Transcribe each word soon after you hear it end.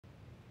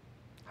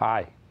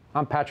Hi,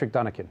 I'm Patrick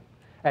Dunnican.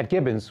 At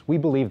Gibbons, we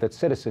believe that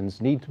citizens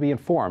need to be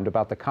informed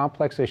about the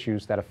complex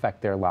issues that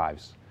affect their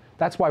lives.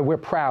 That's why we're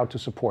proud to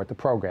support the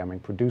programming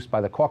produced by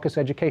the Caucus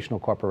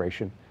Educational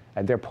Corporation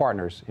and their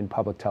partners in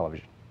public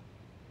television.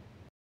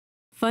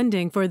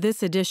 Funding for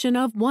this edition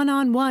of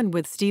One-on-One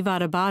with Steve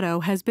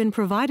Adubato has been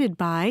provided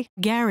by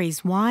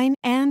Gary's Wine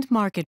and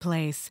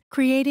Marketplace,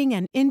 creating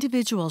an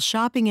individual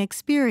shopping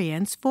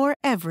experience for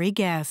every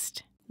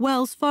guest.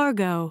 Wells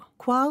Fargo.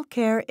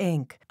 QualCare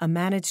Inc., a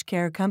managed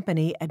care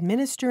company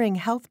administering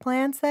health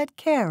plans that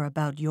care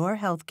about your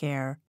health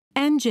care.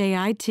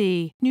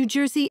 NJIT, New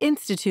Jersey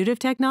Institute of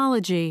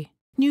Technology.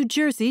 New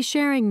Jersey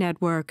Sharing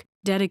Network,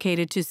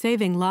 dedicated to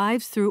saving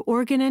lives through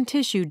organ and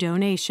tissue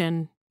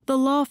donation. The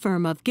law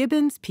firm of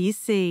Gibbons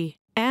PC.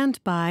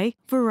 And by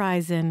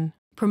Verizon.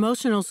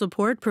 Promotional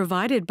support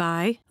provided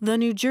by the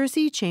New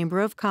Jersey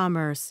Chamber of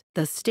Commerce,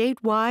 the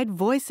statewide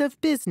voice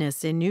of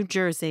business in New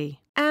Jersey.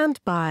 And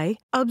by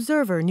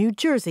Observer New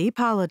Jersey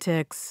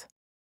Politics.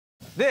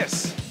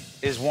 This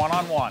is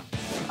One-on-One.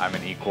 I'm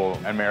an equal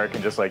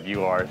American just like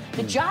you are.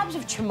 The jobs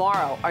of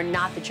tomorrow are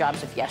not the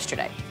jobs of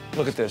yesterday.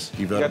 Look at this.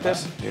 You got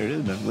this? Here it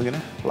is, man. Look at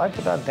that. Life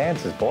without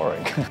dance is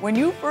boring. When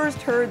you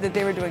first heard that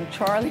they were doing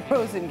Charlie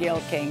Rose and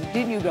Gayle King,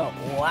 didn't you go,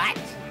 what?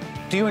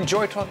 Do you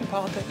enjoy talking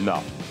politics?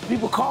 No.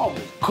 People call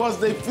me because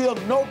they feel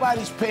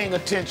nobody's paying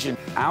attention.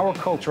 Our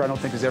culture, I don't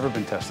think, has ever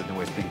been tested the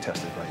way it's being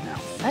tested right now.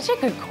 That's a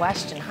good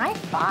question. High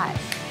five.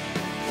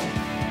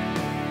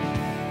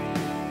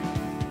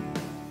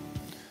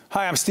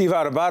 Hi, I'm Steve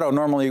Adubato.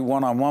 Normally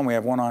one-on-one. We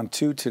have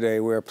one-on-two today.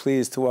 We're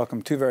pleased to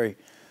welcome two very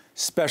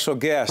special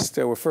guests.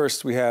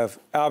 First, we have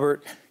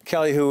Albert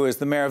Kelly, who is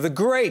the mayor of the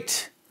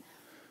great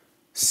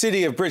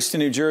city of Bridgeton,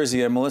 New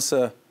Jersey, and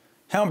Melissa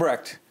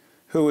Helmbrecht,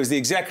 who is the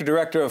executive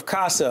director of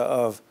CASA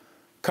of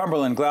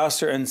Cumberland,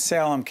 Gloucester, and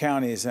Salem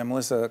Counties. And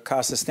Melissa,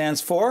 CASA stands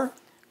for?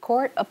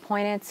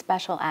 Court-appointed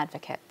special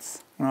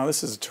advocates. Well,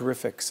 this is a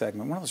terrific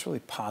segment. One of those really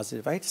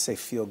positive. I hate to say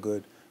feel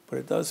good, but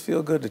it does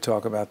feel good to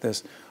talk about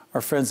this.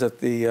 Our friends at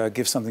the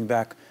Give Something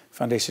Back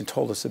Foundation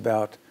told us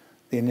about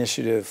the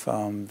initiative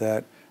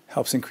that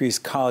helps increase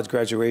college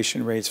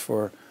graduation rates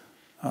for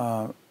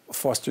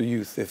foster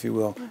youth, if you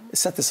will. Mm-hmm.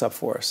 Set this up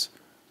for us.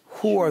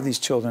 Who are these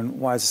children?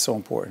 Why is it so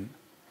important?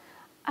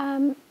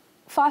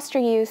 Foster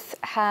youth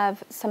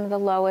have some of the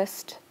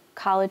lowest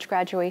college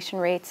graduation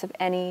rates of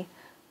any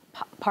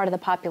part of the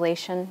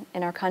population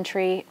in our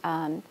country.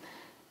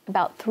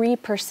 About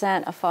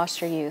 3% of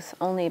foster youth,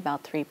 only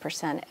about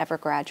 3%, ever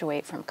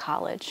graduate from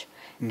college.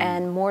 Mm.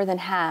 And more than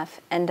half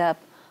end up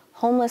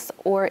homeless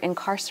or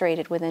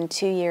incarcerated within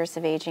 2 years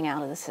of aging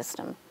out of the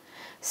system.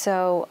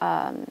 So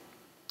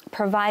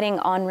providing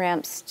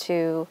on-ramps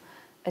to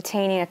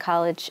attaining a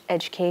college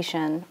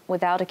education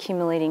without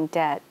accumulating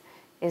debt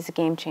is a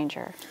game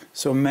changer.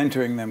 So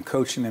mentoring them,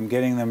 coaching them,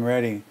 getting them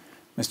ready,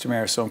 Mr.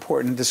 Mayor, is so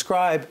important.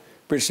 Describe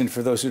Bridgeton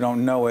for those who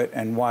don't know it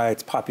and why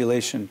its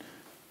population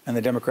and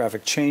the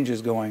demographic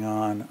changes going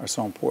on are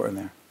so important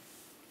there.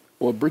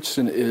 Well,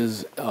 Bridgeton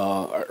is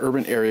an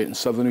urban area in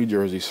southern New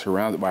Jersey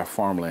surrounded by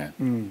farmland.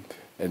 Mm.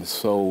 And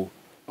so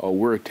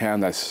we're a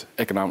town that's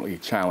economically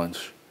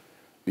challenged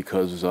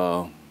because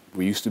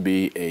we used to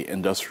be an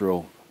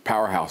industrial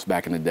powerhouse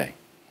back in the day.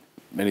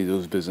 Many of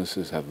those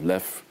businesses have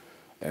left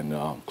and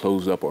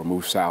closed up or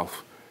moved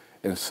south.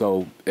 And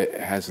so it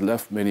has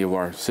left many of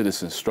our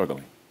citizens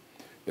struggling.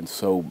 And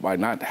so by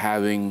not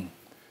having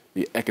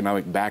the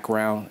economic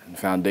background and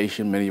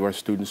foundation, many of our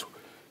students,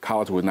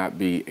 college would not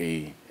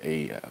be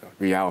a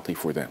reality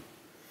for them.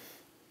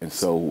 And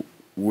so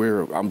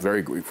I'm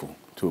very grateful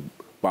to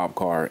Bob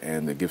Carr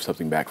and the Give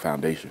Something Back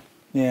Foundation.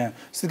 Yeah,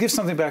 so the Give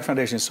Something Back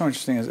Foundation is so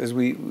interesting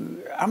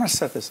I'm going to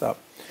set this up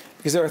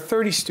because there are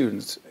 30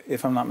 students,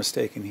 if I'm not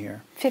mistaken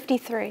here.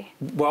 53.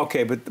 Well,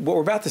 okay, but what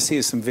we're about to see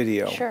is some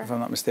video, sure, if I'm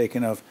not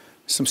mistaken, of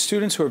some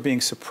students who are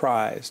being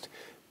surprised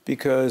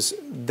because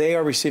they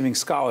are receiving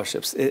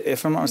scholarships,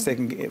 if I'm not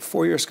mistaken,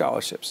 four-year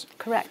scholarships.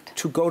 Correct.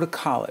 To go to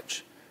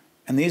college.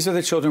 And these are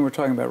the children we're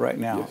talking about right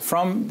now, yes,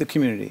 from the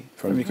community.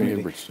 From the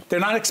community. They're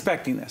not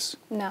expecting this.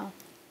 No.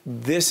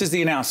 This is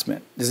the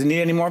announcement. Does it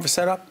need any more of a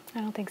setup? I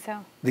don't think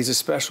so. These are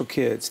special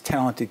kids,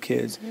 talented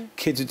kids, mm-hmm,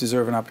 kids who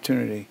deserve an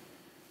opportunity.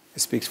 It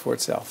speaks for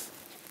itself.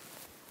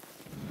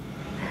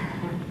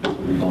 You're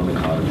going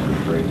to college for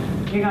free.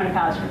 You're going to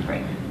college for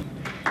free.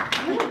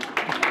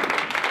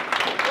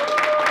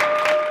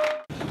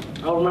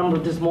 I remember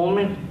this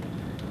moment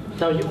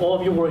that all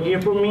of you were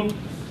here for me.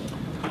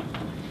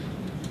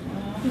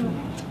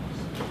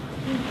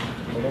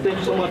 Thank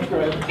you so much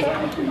for everything.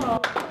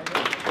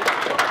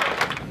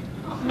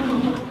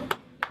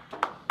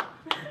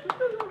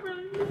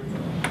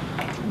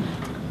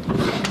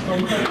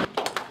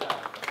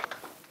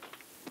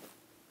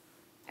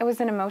 It was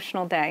an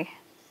emotional day.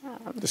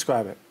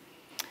 Describe it.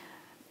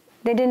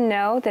 They didn't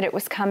know that it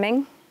was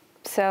coming,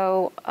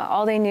 so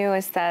all they knew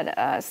is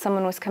that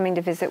someone was coming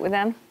to visit with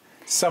them.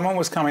 Someone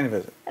was coming to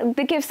visit.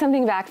 The Give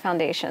Something Back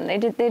Foundation. We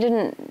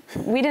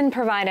didn't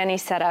provide any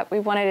setup. We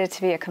wanted it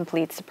to be a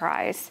complete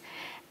surprise.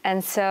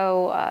 And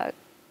so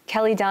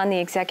Kelly Dunn, the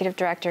executive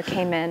director,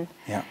 came in.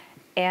 Yeah.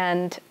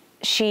 And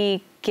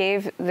she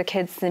gave the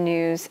kids the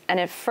news, and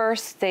at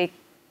first they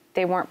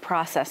weren't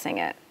processing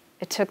it.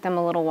 It took them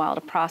a little while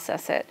to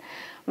process it.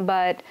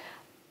 But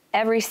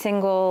every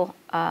single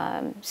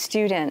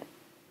student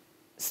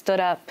stood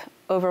up,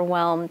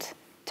 overwhelmed,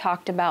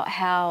 talked about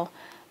how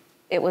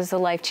it was a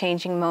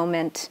life-changing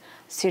moment.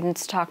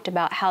 Students talked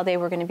about how they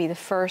were going to be the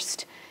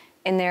first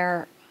in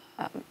their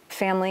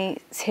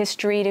family's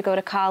history to go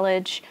to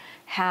college,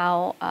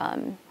 how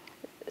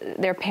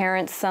their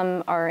parents,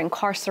 some are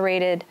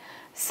incarcerated,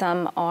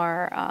 some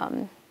are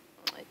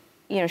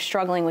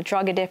struggling with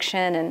drug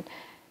addiction, and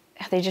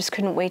they just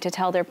couldn't wait to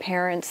tell their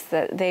parents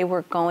that they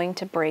were going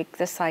to break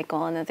the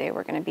cycle and that they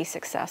were going to be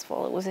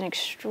successful. It was an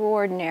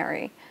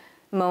extraordinary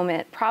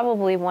moment,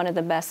 probably one of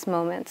the best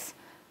moments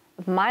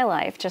of my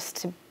life, just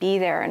to be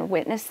there and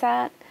witness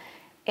that.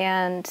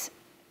 And,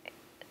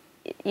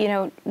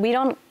 we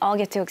don't all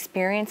get to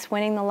experience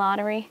winning the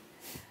lottery,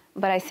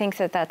 but I think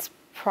that that's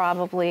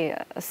probably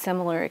a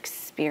similar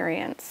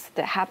experience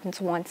that happens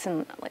once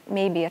in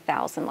maybe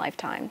 1,000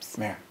 lifetimes.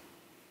 Mayor.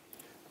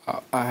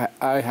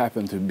 I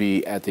happened to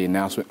be at the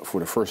announcement for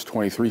the first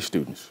 23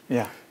 students.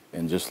 Yeah.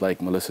 And just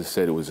like Melissa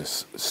said, it was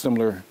a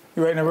similar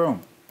You're right in the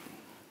room.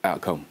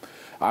 outcome.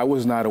 I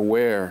was not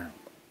aware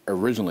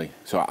originally,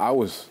 so I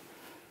was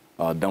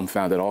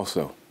dumbfounded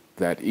also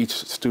that each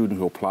student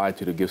who applied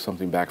to the Give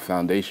Something Back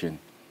Foundation,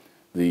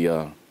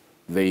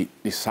 they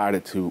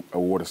decided to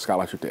award a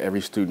scholarship to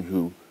every student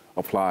who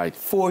applied.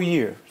 4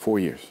 years. 4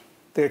 years.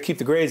 They keep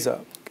the grades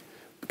up.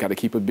 Got to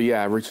keep a B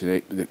average.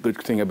 The good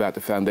thing about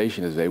the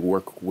foundation is they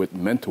work with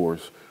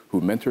mentors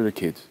who mentor the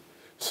kids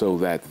so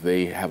that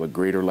they have a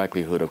greater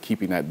likelihood of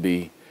keeping that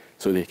B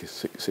so they can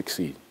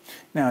succeed.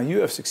 Now, you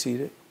have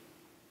succeeded.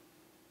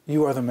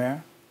 You are the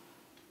mayor.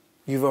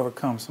 You've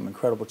overcome some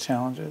incredible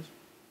challenges.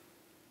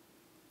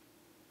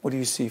 What do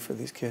you see for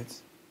these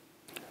kids?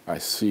 I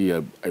see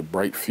a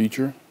bright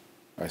future.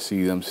 I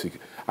see them.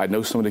 I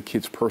know some of the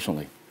kids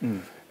personally.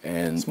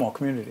 And small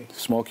community.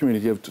 Small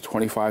community of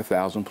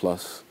 25,000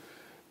 plus.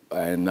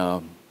 And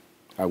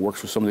I worked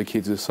for some of the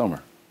kids this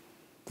summer.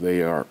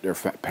 Their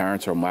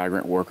parents are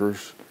migrant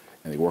workers,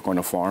 and they work on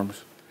the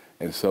farms.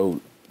 And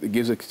so it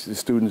gives the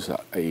students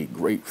a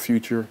great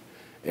future.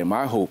 And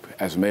my hope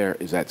as mayor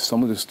is that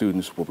some of the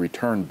students will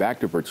return back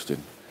to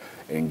Bridgeton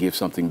and give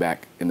something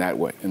back in that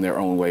way, in their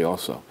own way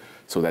also,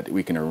 so that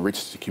we can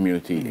enrich the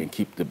community and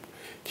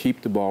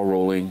keep the ball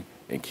rolling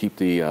and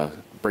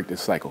break the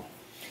cycle.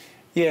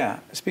 Yeah,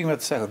 speaking about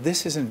the cycle,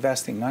 this is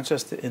investing not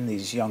just in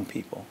these young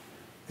people.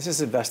 This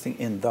is investing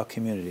in the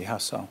community. How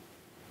so?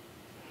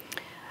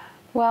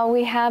 Well,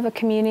 we have a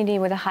community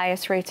with the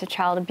highest rates of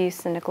child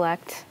abuse and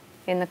neglect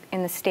in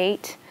the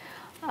state.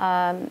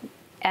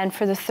 And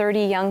for the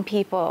 30 young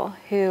people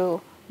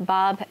who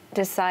Bob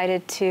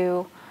decided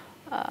to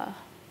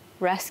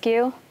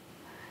rescue,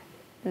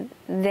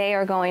 they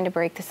are going to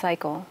break the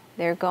cycle.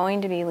 They're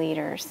going to be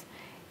leaders.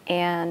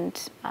 And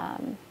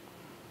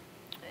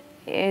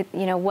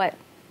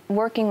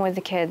working with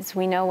the kids,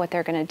 we know what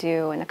they're going to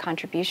do and the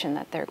contribution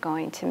that they're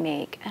going to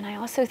make. And I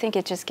also think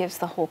it just gives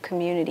the whole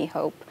community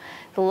hope.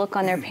 The look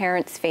on their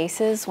parents'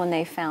 faces when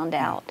they found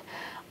out.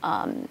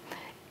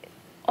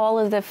 All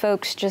of the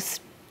folks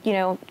just,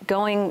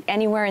 going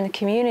anywhere in the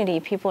community,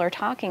 people are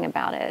talking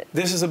about it.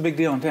 This is a big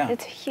deal in town.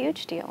 It's a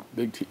huge deal.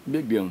 Big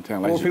deal in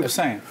town. What were people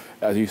saying?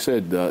 As you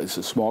said, it's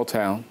a small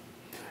town,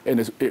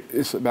 and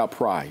it's about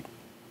pride,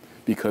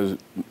 because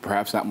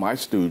perhaps not my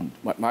student,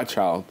 my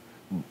child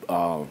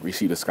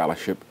received a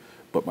scholarship,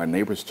 but my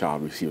neighbor's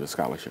child received a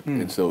scholarship.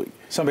 And so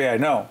somebody I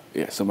know.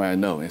 Yeah, somebody I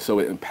know. And so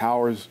it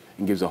empowers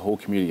and gives the whole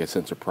community a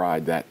sense of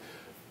pride that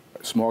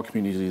small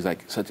communities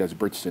such as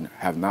Bridgeton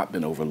have not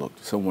been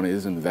overlooked. Someone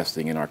is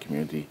investing in our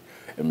community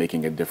and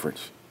making a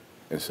difference.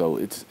 And so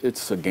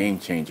it's a game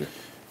changer.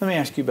 Let me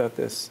ask you about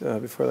this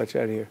before I let you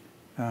out of here.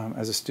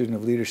 As a student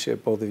of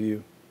leadership, both of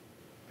you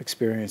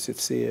experience it,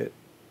 see it.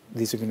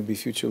 These are going to be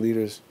future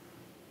leaders,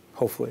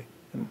 hopefully,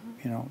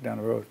 down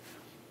the road.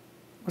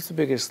 What's the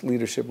biggest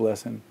leadership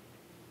lesson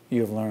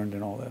you have learned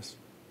in all this?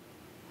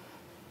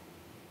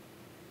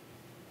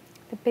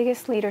 The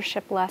biggest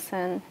leadership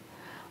lesson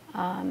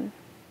that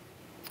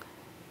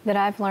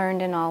I've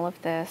learned in all of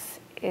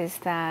this is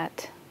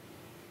that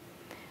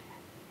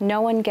no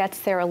one gets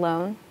there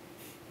alone,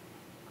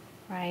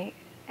 right?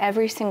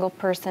 Every single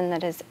person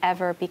that has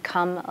ever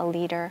become a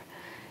leader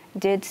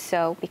did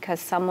so because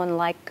someone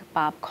like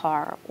Bob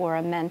Carr or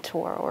a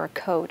mentor or a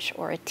coach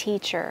or a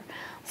teacher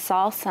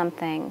saw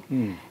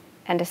something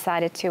and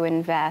decided to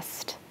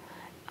invest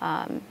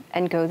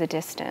and go the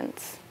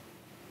distance.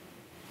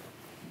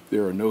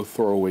 There are no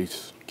throwaway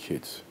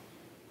kids.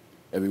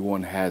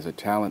 Everyone has a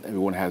talent.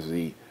 Everyone has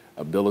the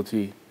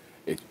ability.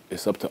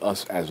 It's up to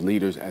us as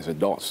leaders, as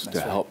adults,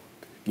 to help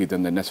give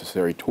them the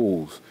necessary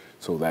tools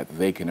so that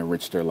they can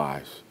enrich their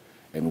lives.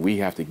 And we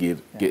have to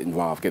get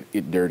involved,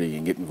 get dirty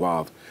and get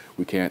involved.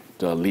 We can't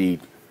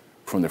lead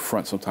from the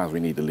front. Sometimes we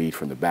need to lead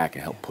from the back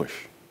and help push.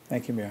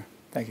 Thank you, Mayor.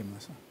 Thank you,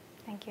 Melissa.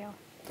 Thank you.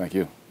 Thank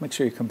you. Make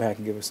sure you come back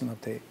and give us an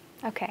update.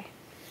 Okay.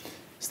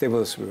 Stay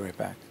with us. We'll be right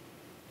back.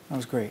 That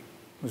was great.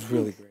 It was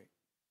really great.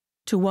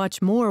 To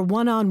watch more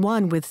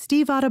One-on-One with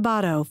Steve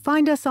Adubato,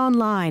 find us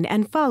online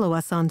and follow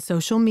us on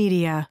social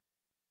media.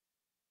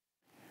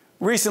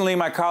 Recently,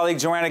 my colleague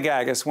Joanna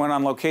Gagis went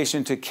on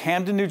location to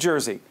Camden, New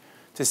Jersey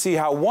to see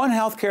how one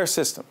healthcare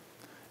system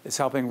is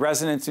helping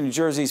residents in New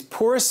Jersey's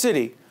poorest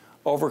city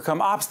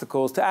overcome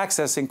obstacles to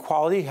accessing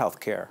quality health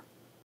care.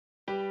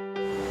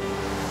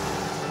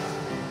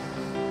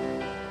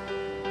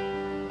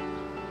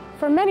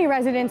 For many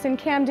residents in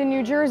Camden,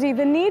 New Jersey,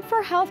 the need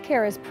for health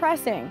care is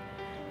pressing.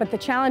 But the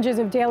challenges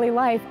of daily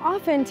life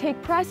often take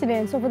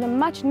precedence over the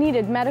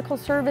much-needed medical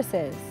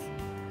services.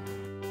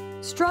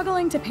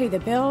 Struggling to pay the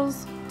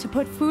bills, to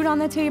put food on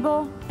the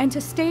table, and to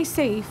stay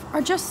safe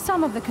are just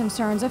some of the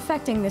concerns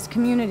affecting this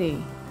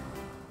community.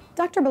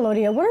 Dr.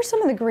 Bhalodia, what are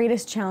some of the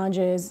greatest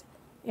challenges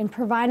in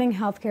providing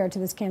health care to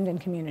this Camden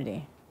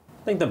community?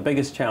 I think the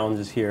biggest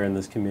challenges here in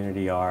this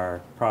community are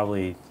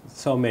probably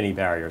so many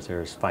barriers.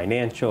 There's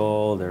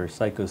financial, there's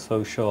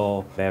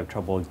psychosocial. They have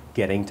trouble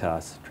getting to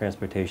us.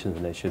 Transportation is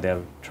an issue. They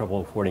have trouble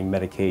affording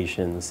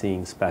medications,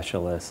 seeing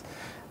specialists.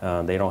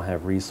 They don't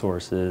have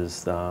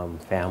resources,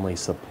 family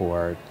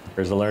support.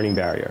 There's a learning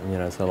barrier,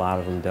 so a lot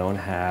of them don't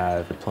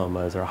have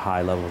diplomas or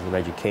high levels of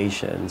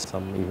education,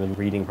 some even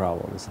reading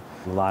problems.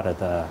 A lot of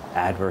the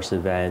adverse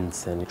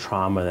events and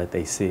trauma that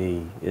they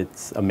see,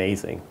 it's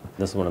amazing.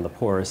 This is one of the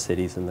poorest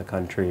cities in the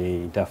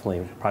country,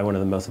 definitely probably one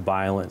of the most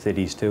violent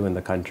cities too in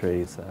the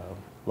country, so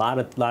a lot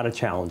of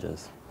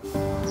challenges.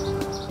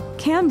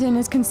 Camden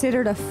is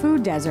considered a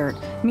food desert,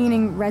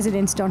 meaning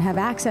residents don't have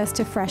access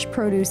to fresh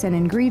produce and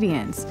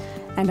ingredients.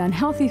 And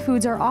unhealthy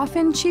foods are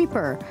often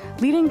cheaper,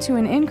 leading to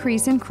an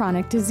increase in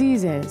chronic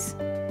diseases.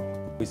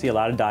 We see a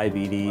lot of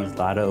diabetes, a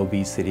lot of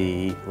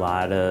obesity, a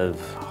lot of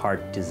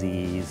heart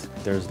disease.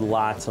 There's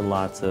lots and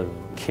lots of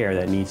care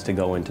that needs to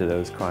go into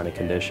those chronic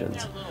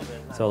conditions.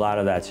 So a lot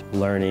of that's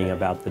learning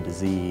about the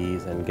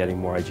disease and getting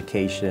more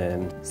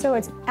education. So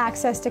it's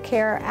access to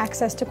care,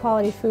 access to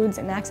quality foods,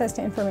 and access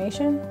to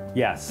information?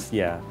 Yes,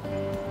 yeah.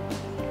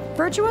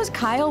 Virtua's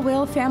Kyle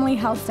Will Family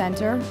Health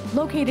Center,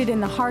 located in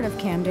the heart of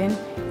Camden,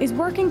 is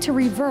working to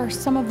reverse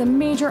some of the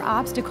major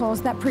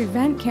obstacles that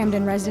prevent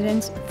Camden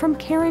residents from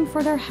caring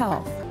for their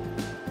health.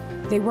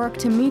 They work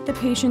to meet the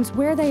patients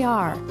where they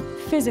are,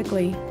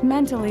 physically,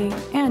 mentally,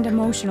 and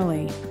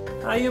emotionally.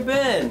 How you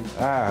been?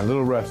 A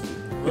little rusty.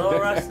 A little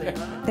rusty.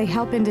 They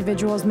help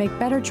individuals make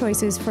better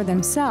choices for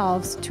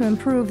themselves to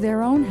improve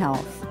their own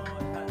health.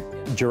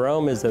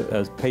 Jerome is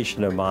a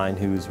patient of mine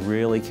who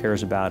really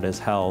cares about his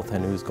health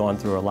and who's gone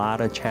through a lot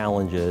of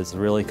challenges,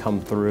 really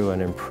come through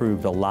and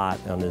improved a lot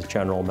on his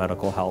general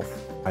medical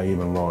health. I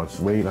even lost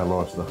weight. I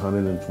lost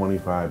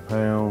 125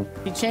 pounds.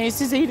 He changed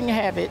his eating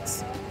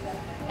habits,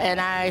 and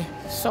I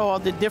saw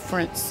the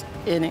difference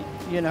in it.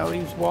 He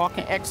was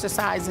walking,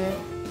 exercising.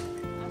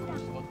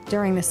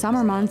 During the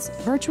summer months,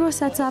 Virtua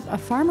sets up a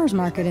farmer's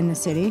market in the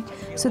city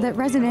so that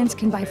residents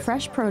can buy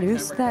fresh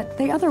produce that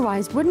they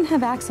otherwise wouldn't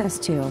have access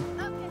to.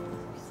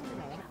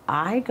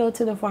 I go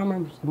to the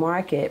farmer's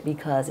market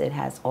because it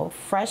has all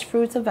fresh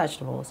fruits and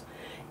vegetables.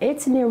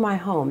 It's near my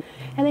home.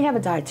 And they have a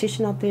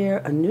dietitian out there,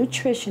 a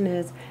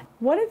nutritionist.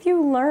 What have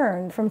you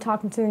learned from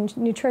talking to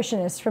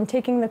nutritionists, from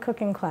taking the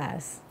cooking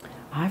class?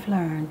 I've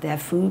learned that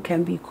food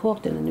can be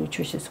cooked in a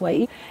nutritious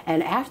way.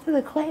 And after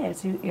the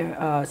class,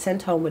 you're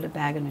sent home with a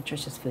bag of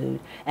nutritious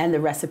food and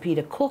the recipe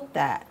to cook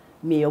that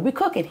meal. We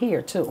cook it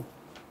here, too.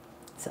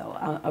 So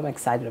I'm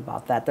excited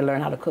about that, to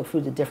learn how to cook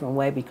food a different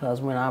way, because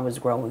when I was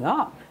growing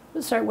up,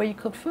 there's a certain way you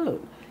cook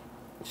food.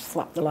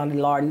 Slapped a lot of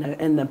lard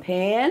in the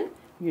pan.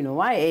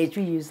 My age,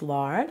 we use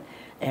lard.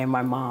 And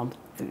my mom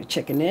threw the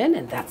chicken in,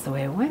 and that's the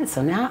way it went.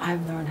 So now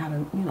I've learned how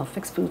to,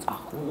 fix foods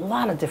a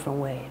lot of different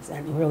ways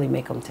and really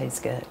make them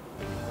taste good.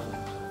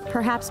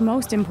 Perhaps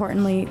most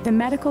importantly, the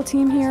medical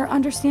team here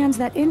understands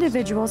that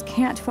individuals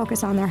can't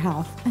focus on their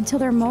health until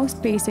their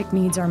most basic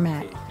needs are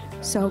met.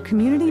 So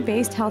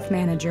community-based health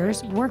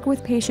managers work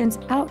with patients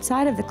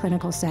outside of the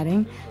clinical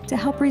setting to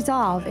help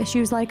resolve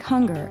issues like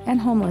hunger and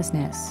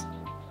homelessness.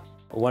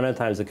 One of the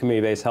times, the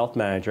community-based health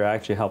manager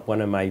actually helped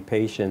one of my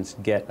patients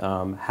get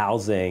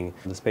housing.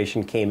 This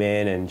patient came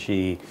in and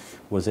she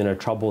was in a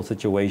troubled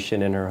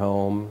situation in her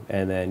home,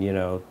 and then,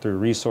 through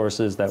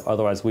resources that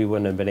otherwise we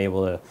wouldn't have been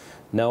able to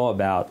know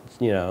about,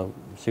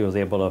 she was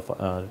able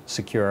to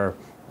secure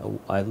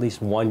at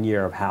least 1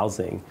 year of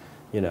housing,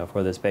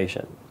 for this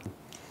patient.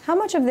 How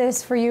much of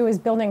this for you is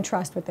building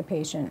trust with the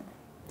patient?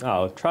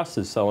 Oh, trust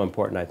is so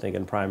important, I think,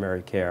 in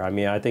primary care.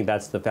 I think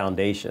that's the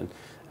foundation.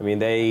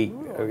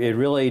 It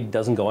really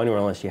doesn't go anywhere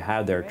unless you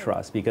have their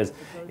trust, because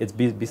it's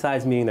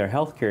besides meeting their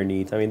healthcare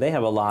needs, they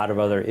have a lot of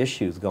other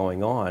issues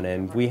going on,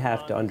 and we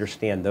have to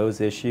understand those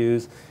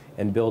issues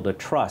and build a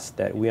trust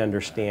that we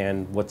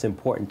understand what's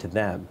important to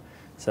them.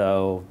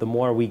 So the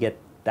more we get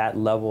that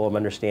level of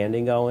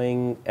understanding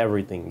going,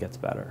 everything gets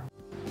better.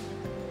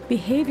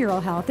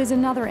 Behavioral health is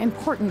another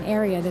important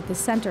area that the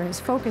center has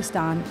focused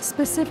on,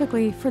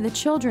 specifically for the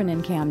children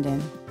in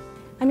Camden.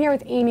 I'm here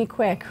with Amy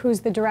Quick, who's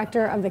the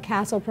director of the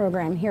CASA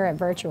program here at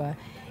Virtua.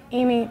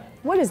 Amy,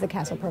 What is the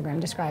CASA program?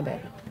 Describe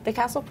it. The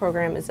CASA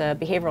program is a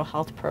behavioral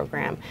health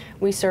program.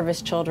 We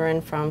service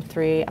children from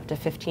 3 up to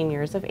 15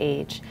 years of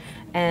age,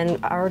 and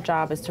our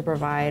job is to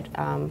provide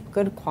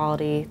good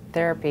quality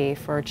therapy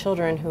for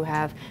children who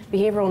have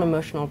behavioral and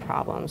emotional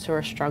problems, who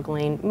are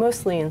struggling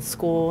mostly in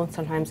school and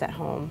sometimes at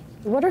home.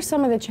 What are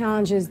some of the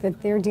challenges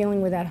that they're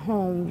dealing with at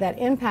home that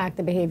impact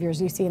the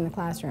behaviors you see in the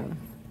classroom?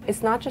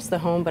 It's not just the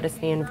home, but it's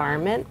the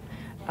environment.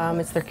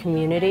 It's their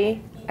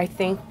community. I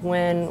think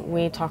when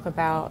we talk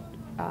about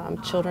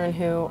children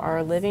who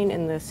are living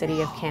in the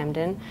city of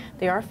Camden,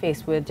 they are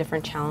faced with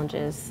different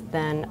challenges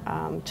than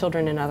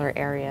children in other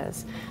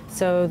areas.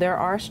 So there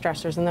are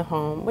stressors in the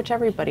home, which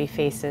everybody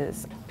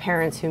faces.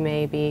 Parents who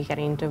may be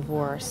getting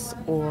divorced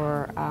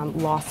or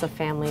loss of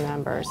family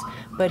members.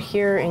 But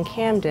here in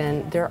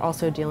Camden, they're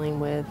also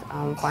dealing with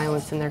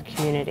violence in their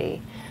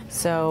community.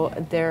 So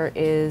there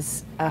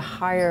is a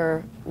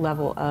higher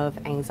level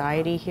of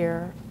anxiety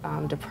here,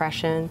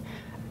 depression,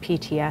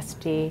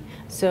 PTSD.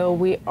 So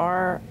we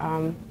are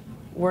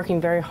working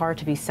very hard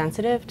to be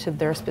sensitive to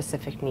their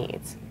specific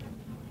needs.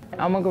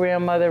 I'm a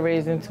grandmother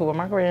raising 2 of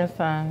my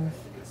grandsons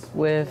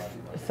with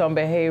some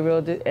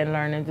behavioral and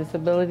learning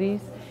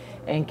disabilities,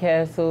 and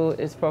CASA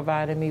is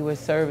providing me with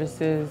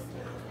services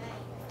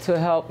to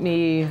help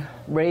me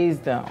raise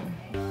them.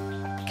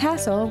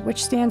 CASA,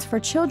 which stands for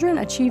Children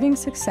Achieving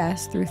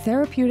Success Through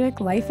Therapeutic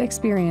Life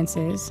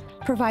Experiences,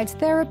 provides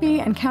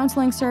therapy and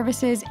counseling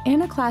services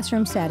in a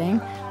classroom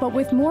setting, but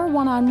with more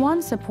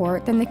one-on-one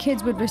support than the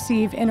kids would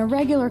receive in a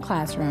regular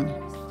classroom.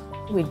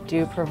 We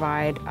do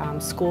provide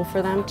school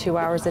for them 2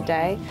 hours a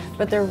day,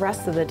 but the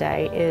rest of the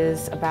day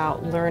is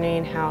about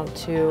learning how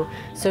to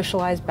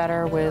socialize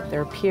better with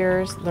their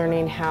peers,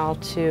 learning how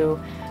to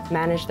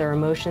manage their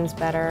emotions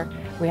better.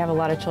 We have a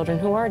lot of children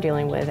who are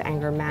dealing with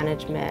anger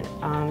management,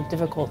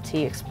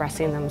 difficulty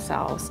expressing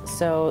themselves,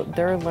 so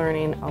they're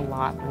learning a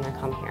lot when they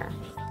come here.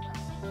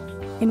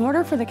 In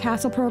order for the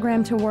CASA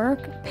program to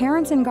work,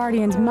 parents and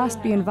guardians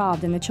must be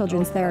involved in the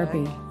children's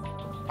therapy.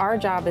 Our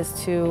job is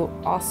to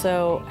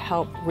also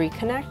help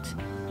reconnect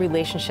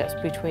relationships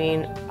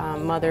between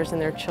mothers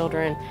and their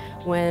children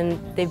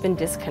when they've been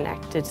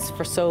disconnected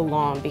for so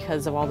long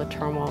because of all the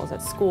turmoils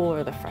at school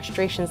or the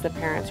frustrations the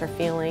parents are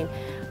feeling.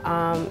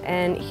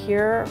 And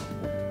here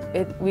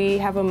we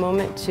have a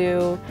moment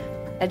to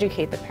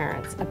educate the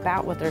parents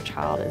about what their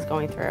child is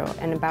going through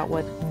and about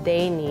what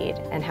they need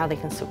and how they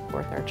can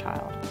support their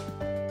child.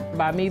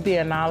 By me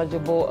being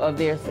knowledgeable of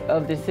the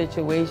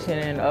situation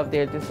and of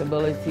their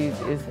disabilities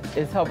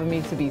is helping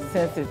me to be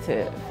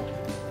sensitive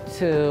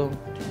to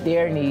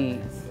their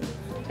needs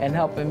and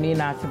helping me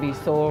not to be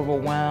so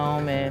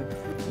overwhelmed and,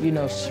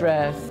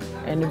 stressed,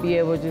 and to be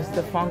able just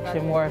to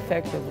function more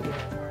effectively.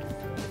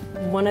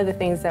 One of the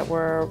things that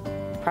we're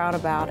proud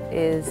about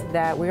is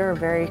that we are a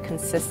very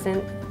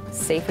consistent,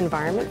 safe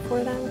environment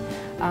for them.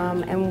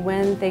 And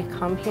when they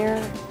come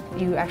here,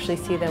 you actually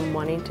see them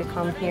wanting to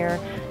come here.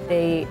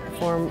 They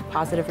form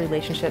positive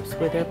relationships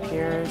with their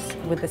peers,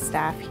 with the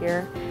staff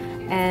here,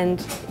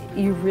 and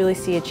you really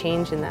see a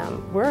change in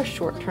them. We're a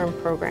short-term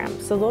program,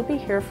 so they'll be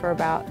here for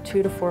about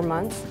 2 to 4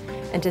 months,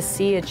 and to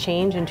see a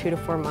change in 2 to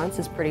 4 months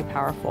is pretty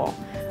powerful.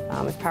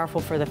 It's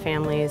powerful for the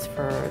families,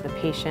 for the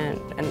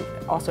patient, and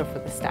also for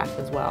the staff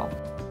as well.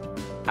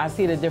 I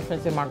see the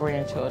difference in my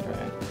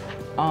grandchildren.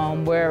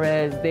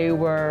 Whereas they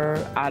were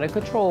out of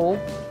control,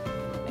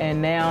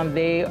 and now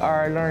they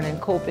are learning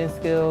coping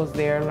skills,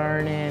 they're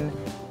learning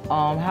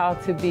how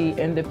to be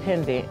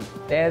independent.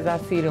 As I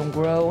see them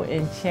grow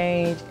and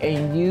change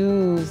and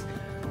use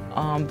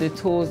the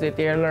tools that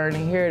they're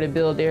learning here to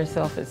build their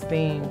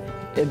self-esteem,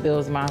 it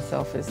builds my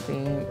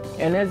self-esteem.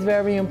 And that's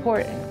very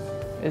important.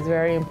 It's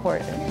very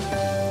important.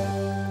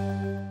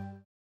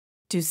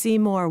 To see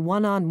more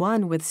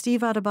one-on-one with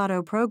Steve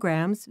Adubato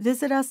programs,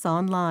 visit us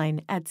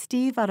online at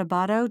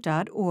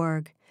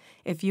steveadubato.org.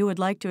 If you would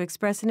like to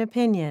express an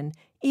opinion,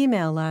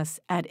 email us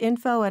at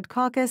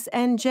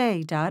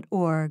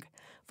info@caucusnj.org.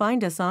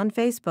 Find us on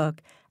Facebook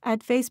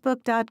at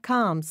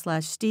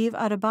facebook.com/Steve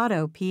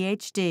Adubato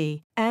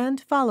PhD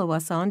and follow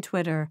us on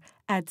Twitter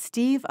at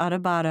Steve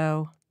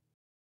Adubato.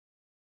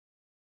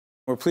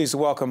 We're pleased to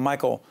welcome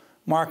Michael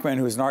Markman,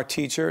 who is an art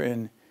teacher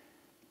in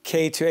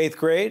K to 8th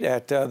grade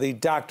at the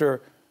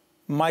Dr.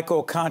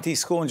 Michael Conti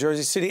School in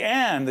Jersey City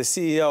and the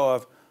CEO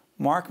of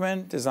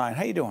Markman Design.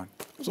 How you doing?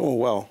 Doing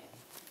well.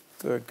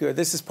 Good, good.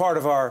 This is part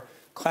of our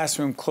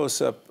classroom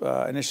close-up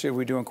initiative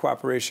we do in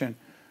cooperation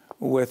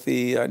with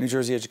the New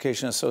Jersey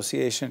Education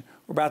Association.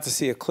 We're about to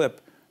see a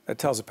clip that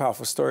tells a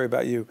powerful story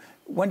about you.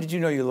 When did you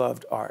know you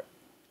loved art?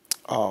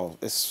 Oh,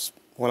 it's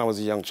when I was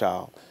a young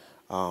child.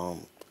 I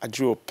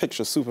drew a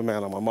picture of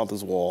Superman on my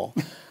mother's wall,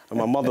 and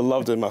my mother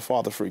loved it, and my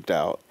father freaked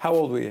out. How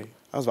old were you?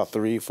 I was about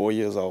 3, 4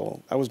 years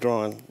old. I was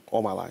drawing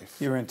all my life.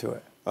 You were into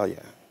it? Oh,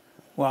 yeah.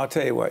 Well, I'll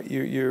tell you what,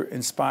 you're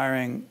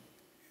inspiring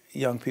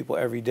young people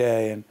every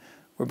day, and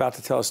we're about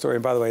to tell a story.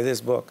 And by the way, this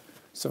book,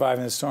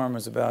 Surviving the Storm,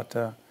 is about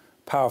a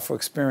powerful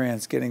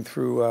experience getting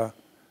through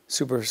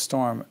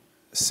Superstorm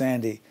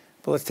Sandy.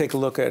 But let's take a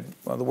look at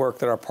the work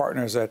that our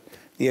partners at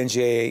the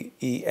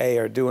NJEA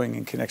are doing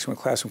in connection with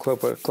Classroom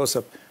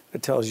Close-Up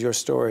that tells your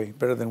story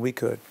better than we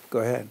could. Go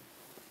ahead.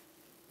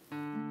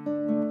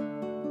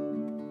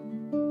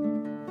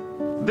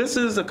 This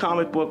is a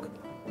comic book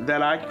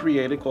that I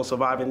created called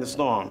Surviving the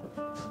Storm.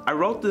 I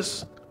wrote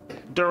this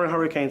during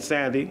Hurricane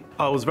Sandy.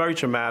 It was very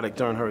traumatic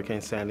during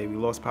Hurricane Sandy. We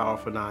lost power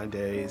for 9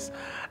 days,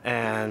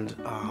 and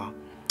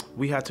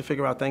we had to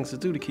figure out things to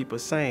do to keep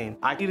us sane.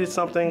 I needed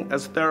something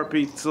as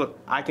therapy so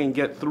I can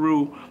get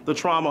through the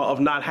trauma of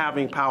not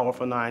having power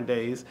for 9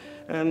 days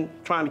and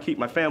trying to keep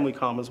my family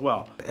calm as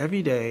well.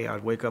 Every day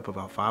I'd wake up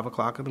about 5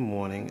 o'clock in the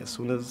morning as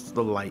soon as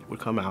the light would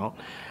come out,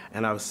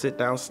 and I would sit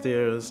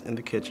downstairs in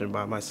the kitchen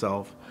by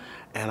myself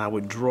and I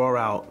would draw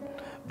out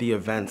the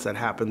events that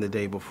happened the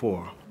day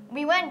before.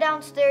 We went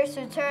downstairs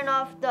to turn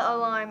off the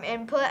alarm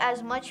and put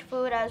as much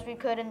food as we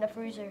could in the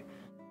freezer.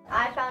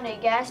 I found a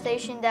gas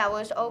station that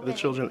was open. The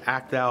children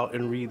act out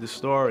and read the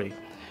story.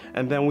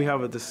 And then we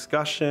have a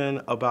discussion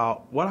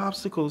about what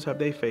obstacles have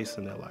they faced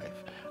in their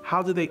life?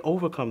 How did they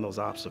overcome those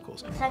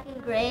obstacles? In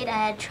second grade,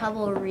 I had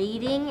trouble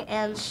reading,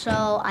 and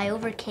so I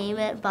overcame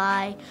it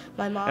by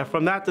my mom. And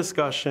from that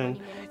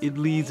discussion, it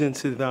leads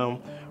into them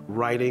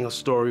writing a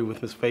story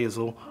with Miss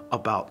Faisal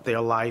about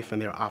their life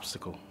and their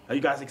obstacle. Are you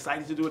guys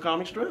excited to do a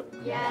comic strip?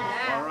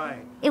 Yeah. All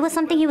right. It was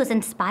something he was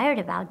inspired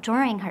about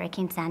during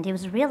Hurricane Sandy. It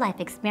was a real-life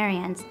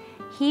experience.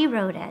 He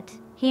wrote it.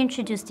 He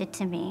introduced it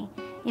to me.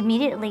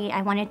 Immediately,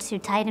 I wanted to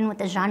tie it in with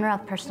the genre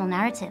of personal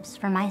narratives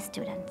for my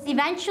students.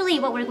 Eventually,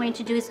 what we're going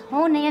to do is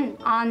hone in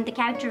on the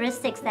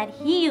characteristics that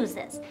he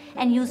uses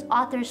and use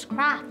author's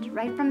craft,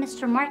 right from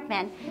Mr.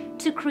 Markman,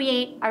 to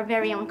create our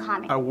very own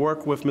comic. I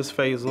work with Ms.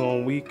 Faisal,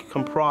 and we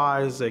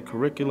comprise a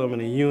curriculum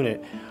and a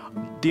unit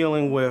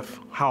dealing with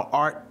how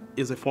art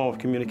is a form of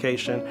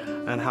communication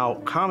and how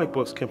comic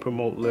books can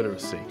promote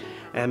literacy.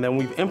 And then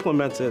we've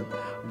implemented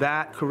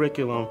that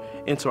curriculum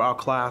into our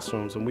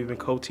classrooms, and we've been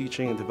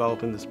co-teaching and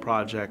developing this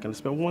project. And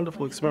it's been a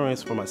wonderful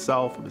experience for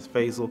myself, for Ms.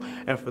 Faisal,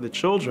 and for the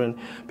children,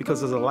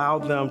 because it's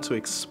allowed them to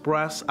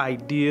express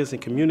ideas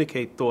and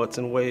communicate thoughts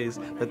in ways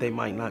that they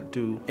might not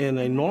do in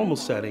a normal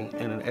setting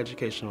in an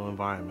educational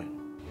environment.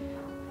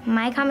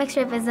 My comic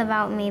strip is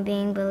about me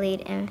being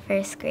bullied in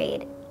first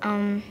grade.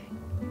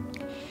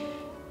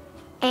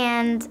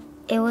 And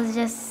it was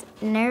just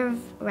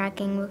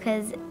nerve-wracking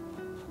because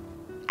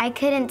I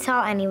couldn't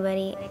tell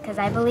anybody, because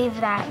I believe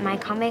that my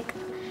comic,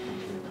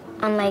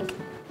 unlike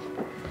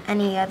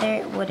any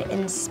other, would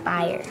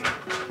inspire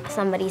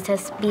somebody to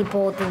be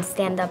bold and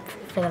stand up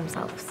for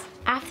themselves.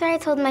 After I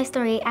told my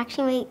story, it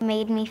actually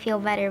made me feel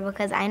better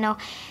because I know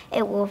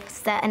it will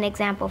set an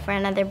example for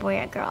another boy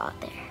or girl out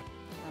there.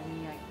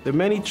 There are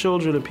many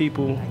children and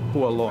people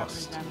who are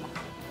lost.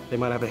 They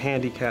might have a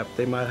handicap,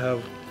 they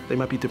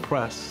might be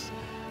depressed,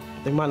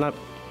 they might not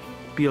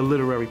be a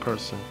literary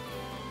person.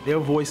 Their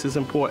voice is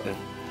important.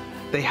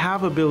 They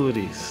have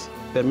abilities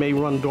that may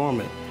run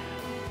dormant,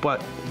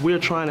 but we're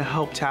trying to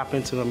help tap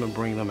into them and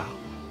bring them out.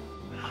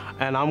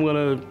 And I'm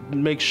gonna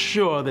make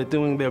sure they're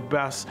doing their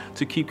best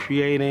to keep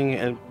creating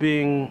and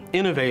being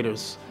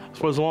innovators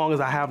for as long as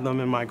I have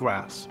them in my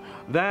grasp.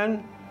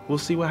 Then we'll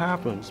see what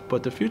happens,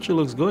 but the future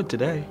looks good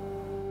today.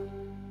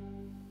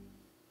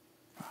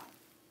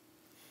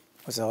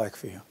 What's that like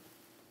for you?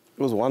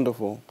 It was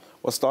wonderful.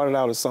 What started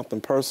out as something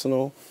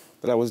personal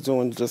that I was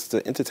doing just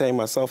to entertain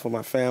myself and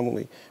my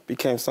family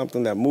became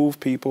something that moved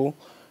people,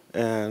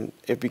 and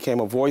it became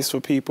a voice for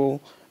people,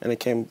 and it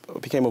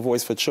became a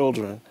voice for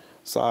children.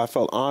 So I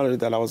felt honored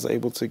that I was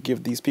able to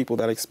give these people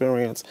that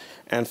experience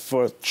and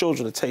for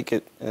children to take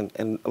it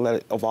and let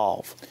it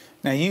evolve.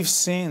 Now, you've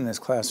seen this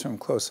Classroom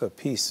Close-Up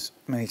piece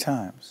many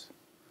times,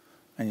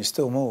 and you're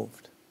still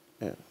moved.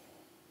 Yeah.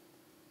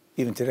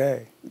 Even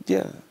today.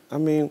 Yeah. I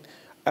mean,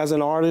 as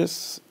an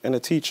artist and a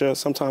teacher,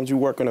 sometimes you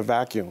work in a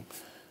vacuum.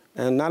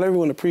 And not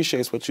everyone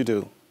appreciates what you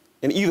do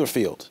in either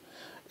field.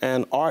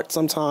 And art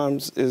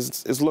sometimes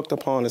is looked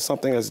upon as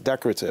something that's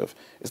decorative.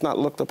 It's not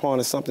looked upon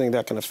as something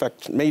that can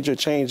affect major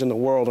change in the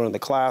world or in the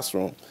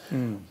classroom.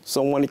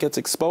 So when it gets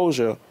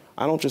exposure,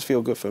 I don't just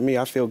feel good for me,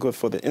 I feel good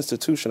for the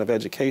institution of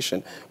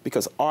education,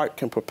 because art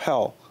can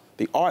propel,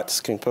 the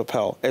arts can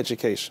propel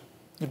education.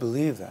 You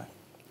believe that?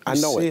 I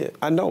know it.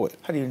 I know it.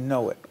 How do you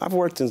know it? I've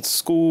worked in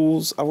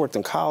schools, I've worked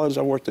in college,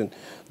 I've worked in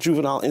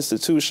juvenile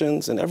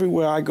institutions, and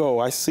everywhere I go,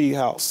 I see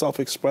how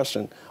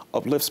self-expression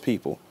uplifts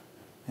people.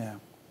 Yeah.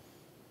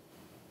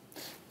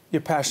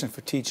 You're passionate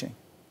for teaching.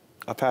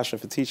 I'm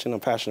passionate for teaching, I'm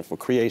passionate for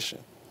creation.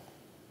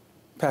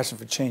 Passionate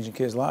for changing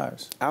kids'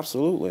 lives.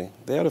 Absolutely.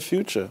 They're the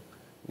future.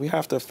 We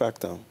have to affect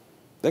them.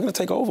 They're going to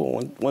take over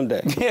one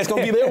day. Yeah, it's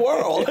going to be their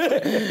world.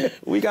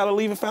 We got to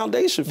leave a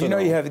foundation for them. You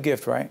know you have the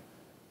gift, right?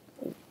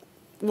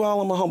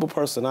 Well, I'm a humble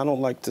person. I don't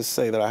like to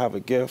say that I have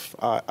a gift.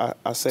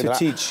 I say to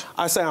teach.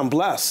 I say I'm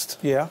blessed.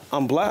 Yeah.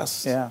 I'm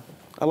blessed. Yeah.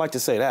 I like to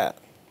say that.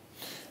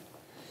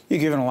 You're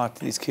giving a lot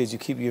to these kids. You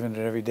keep giving it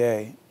every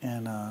day.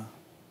 And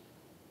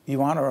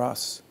you honor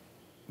us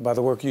by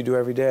the work you do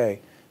every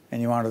day.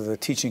 And you honor the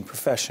teaching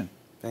profession.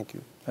 Thank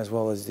you. As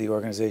well as the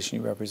organization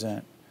you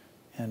represent.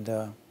 And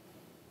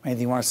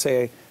anything you want to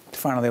say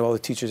Finally, all the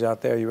teachers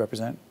out there you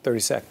represent, 30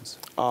 seconds.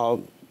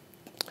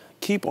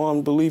 Keep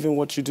on believing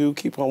what you do.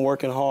 Keep on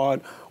working hard.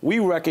 We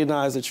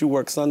recognize that you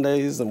work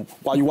Sundays and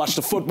while you watch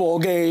the football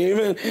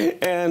game,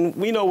 and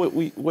we know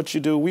what you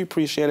do. We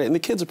appreciate it, and the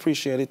kids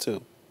appreciate it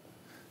too.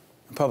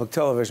 In public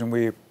television,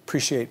 we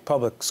appreciate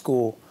public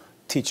school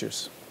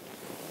teachers.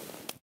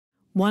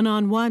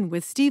 One-on-One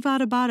with Steve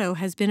Adubato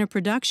has been a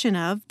production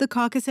of the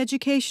Caucus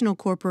Educational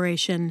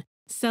Corporation,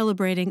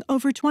 celebrating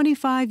over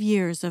 25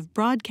 years of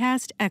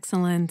broadcast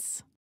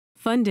excellence.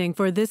 Funding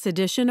for this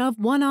edition of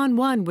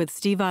One-on-One with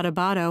Steve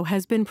Adubato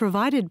has been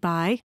provided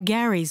by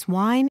Gary's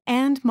Wine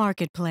and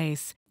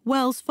Marketplace,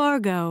 Wells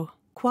Fargo,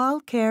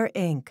 Qualcare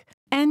Inc.,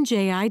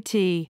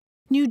 NJIT,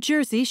 New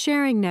Jersey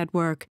Sharing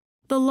Network,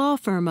 the law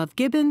firm of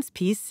Gibbons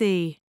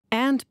PC,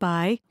 and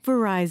by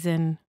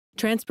Verizon.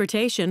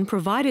 Transportation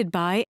provided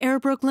by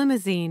Airbrook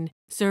Limousine,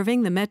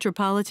 serving the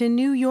metropolitan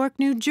New York,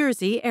 New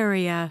Jersey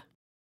area.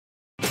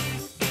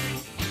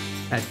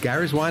 At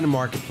Gary's Wine and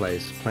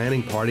Marketplace,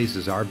 planning parties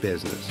is our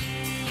business.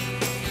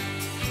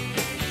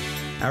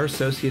 Our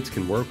associates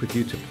can work with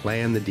you to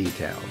plan the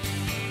details.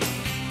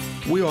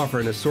 We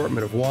offer an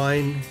assortment of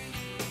wine,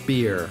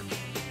 beer,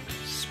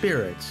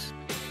 spirits,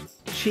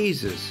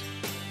 cheeses,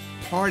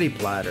 party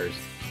platters,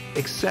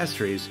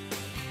 accessories,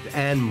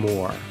 and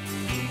more.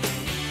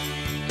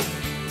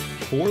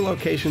 4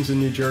 locations in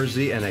New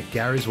Jersey and at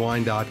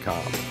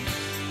garyswine.com.